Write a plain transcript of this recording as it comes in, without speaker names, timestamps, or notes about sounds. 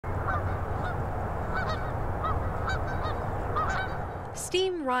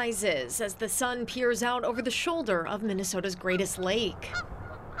Steam rises as the sun peers out over the shoulder of Minnesota's greatest lake.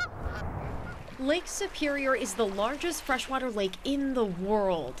 Lake Superior is the largest freshwater lake in the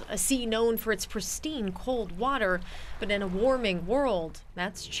world, a sea known for its pristine cold water. But in a warming world,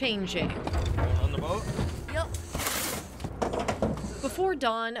 that's changing. On the boat? Yep. Before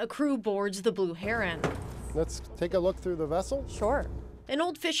dawn, a crew boards the Blue Heron. Let's take a look through the vessel. Sure. An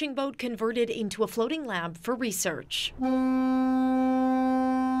old fishing boat converted into a floating lab for research.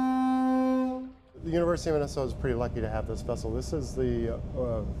 The University of Minnesota is pretty lucky to have this vessel. This is the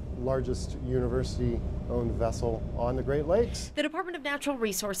largest university-owned vessel on the Great Lakes. The Department of Natural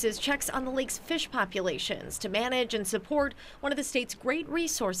Resources checks on the lake's fish populations to manage and support one of the state's great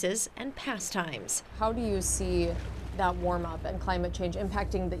resources and pastimes. How do you see that warm up and climate change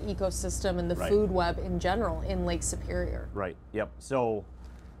impacting the ecosystem and the food web in general in Lake Superior? Right, yep. So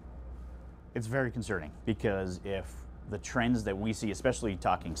it's very concerning because if the trends that we see, especially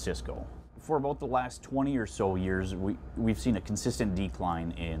talking Cisco, for about the last 20 or so years, we've seen a consistent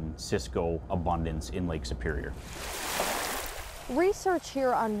decline in Cisco abundance in Lake Superior. Research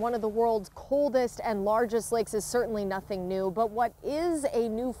here on one of the world's coldest and largest lakes is certainly nothing new, but what is a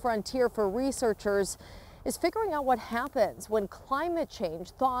new frontier for researchers is figuring out what happens when climate change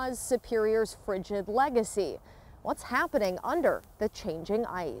thaws Superior's frigid legacy. What's happening under the changing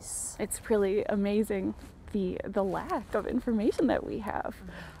ice? It's really amazing the lack of information that we have.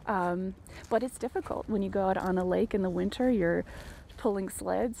 But it's difficult when you go out on a lake in the winter. You're pulling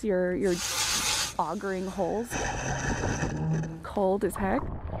sleds, you're augering holes. Cold as heck.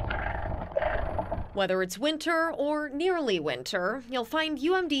 Whether it's winter or nearly winter, you'll find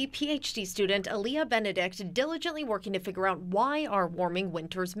UMD PhD student Aaliyah Benedict diligently working to figure out why our warming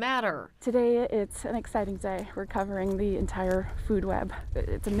winters matter. Today it's an exciting day. We're covering the entire food web.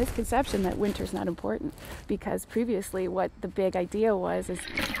 It's a misconception that winter's not important because previously what the big idea was is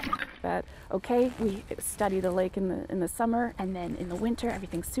that, okay, we study the lake in the summer and then in the winter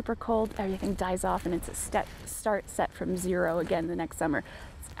everything's super cold, everything dies off and it's a start set from zero again the next summer.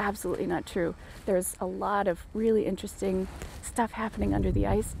 Absolutely not true. There's a lot of really interesting stuff happening under the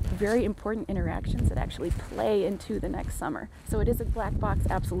ice, very important interactions that actually play into the next summer. So it is a black box,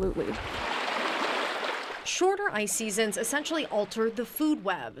 absolutely. Shorter ice seasons essentially alter the food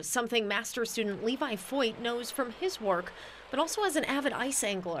web, something master student Levi Foyt knows from his work, but also as an avid ice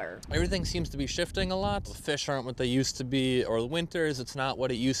angler. Everything seems to be shifting a lot. The fish aren't what they used to be, or the winters, it's not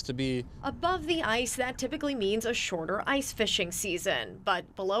what it used to be. Above the ice, that typically means a shorter ice fishing season,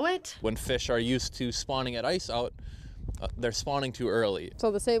 but below it? When fish are used to spawning at ice out, they're spawning too early. So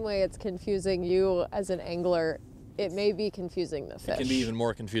the same way it's confusing you as an angler, it may be confusing the fish. It can be even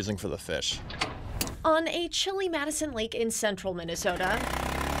more confusing for the fish. On a chilly Madison Lake in central Minnesota,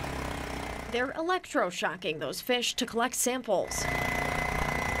 they're electroshocking those fish to collect samples.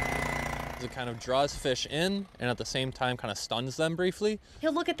 It kind of draws fish in and at the same time kind of stuns them briefly.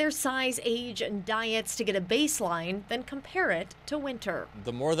 He'll look at their size, age, and diets to get a baseline, then compare it to winter.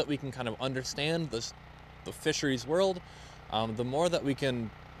 The more that we can kind of understand the fisheries world, the more that we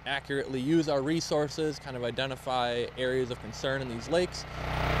can accurately use our resources, kind of identify areas of concern in these lakes.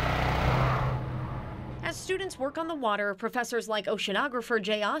 As students work on the water, professors like oceanographer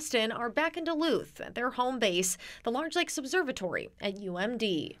Jay Austin are back in Duluth at their home base, the Large Lakes Observatory at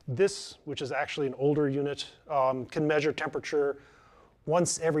UMD. This, which is actually an older unit, can measure temperature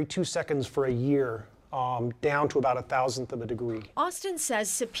once every 2 seconds for a year, down to about 1,000th of a degree. Austin says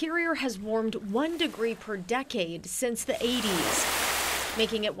Superior has warmed 1 degree per decade since the 80s,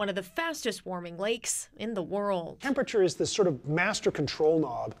 making it one of the fastest warming lakes in the world. Temperature is this sort of master control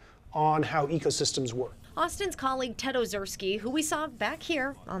knob on how ecosystems work. Austin's colleague Ted Ozerski, who we saw back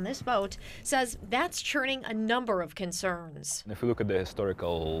here on this boat, says that's churning a number of concerns. If we look at the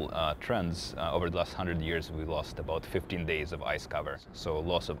historical trends, over the last 100 years, we lost about 15 days of ice cover. So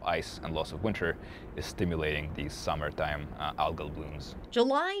loss of ice and loss of winter is stimulating these summertime algal blooms.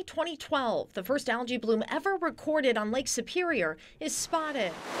 July 2012, the first algae bloom ever recorded on Lake Superior, is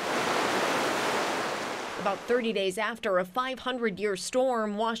spotted. About 30 days after, a 500-year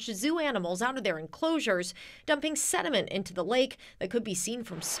storm washed zoo animals out of their enclosures, dumping sediment into the lake that could be seen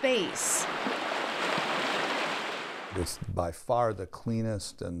from space. It's by far the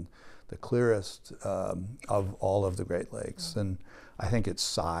cleanest and the clearest of all of the Great Lakes. And I think its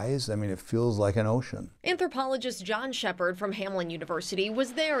size, I mean, it feels like an ocean. Anthropologist John Shepard from Hamline University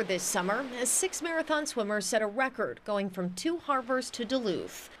was there this summer as 6 marathon swimmers set a record going from 2 harbors to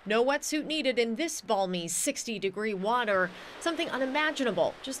Duluth. No wetsuit needed in this balmy 60-degree water, something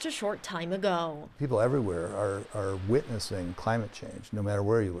unimaginable just a short time ago. People everywhere are witnessing climate change, no matter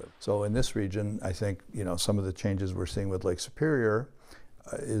where you live. So in this region, I think, some of the changes we're seeing with Lake Superior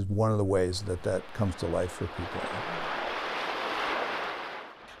is one of the ways that that comes to life for people.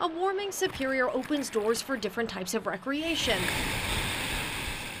 A warming Superior opens doors for different types of recreation.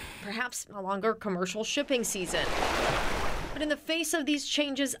 Perhaps a longer commercial shipping season. But in the face of these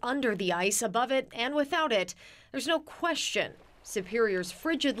changes under the ice, above it and without it, there's no question Superior's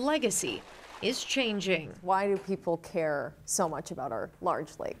frigid legacy is changing. Why do people care so much about our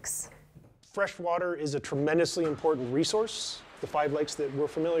large lakes? Freshwater is a tremendously important resource. The 5 lakes that we're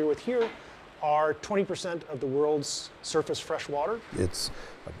familiar with here are 20% of the world's surface freshwater. It's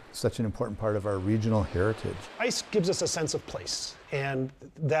such an important part of our regional heritage. Ice gives us a sense of place, and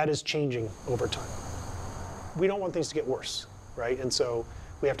that is changing over time. We don't want things to get worse, right? And so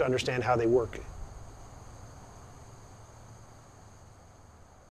we have to understand how they work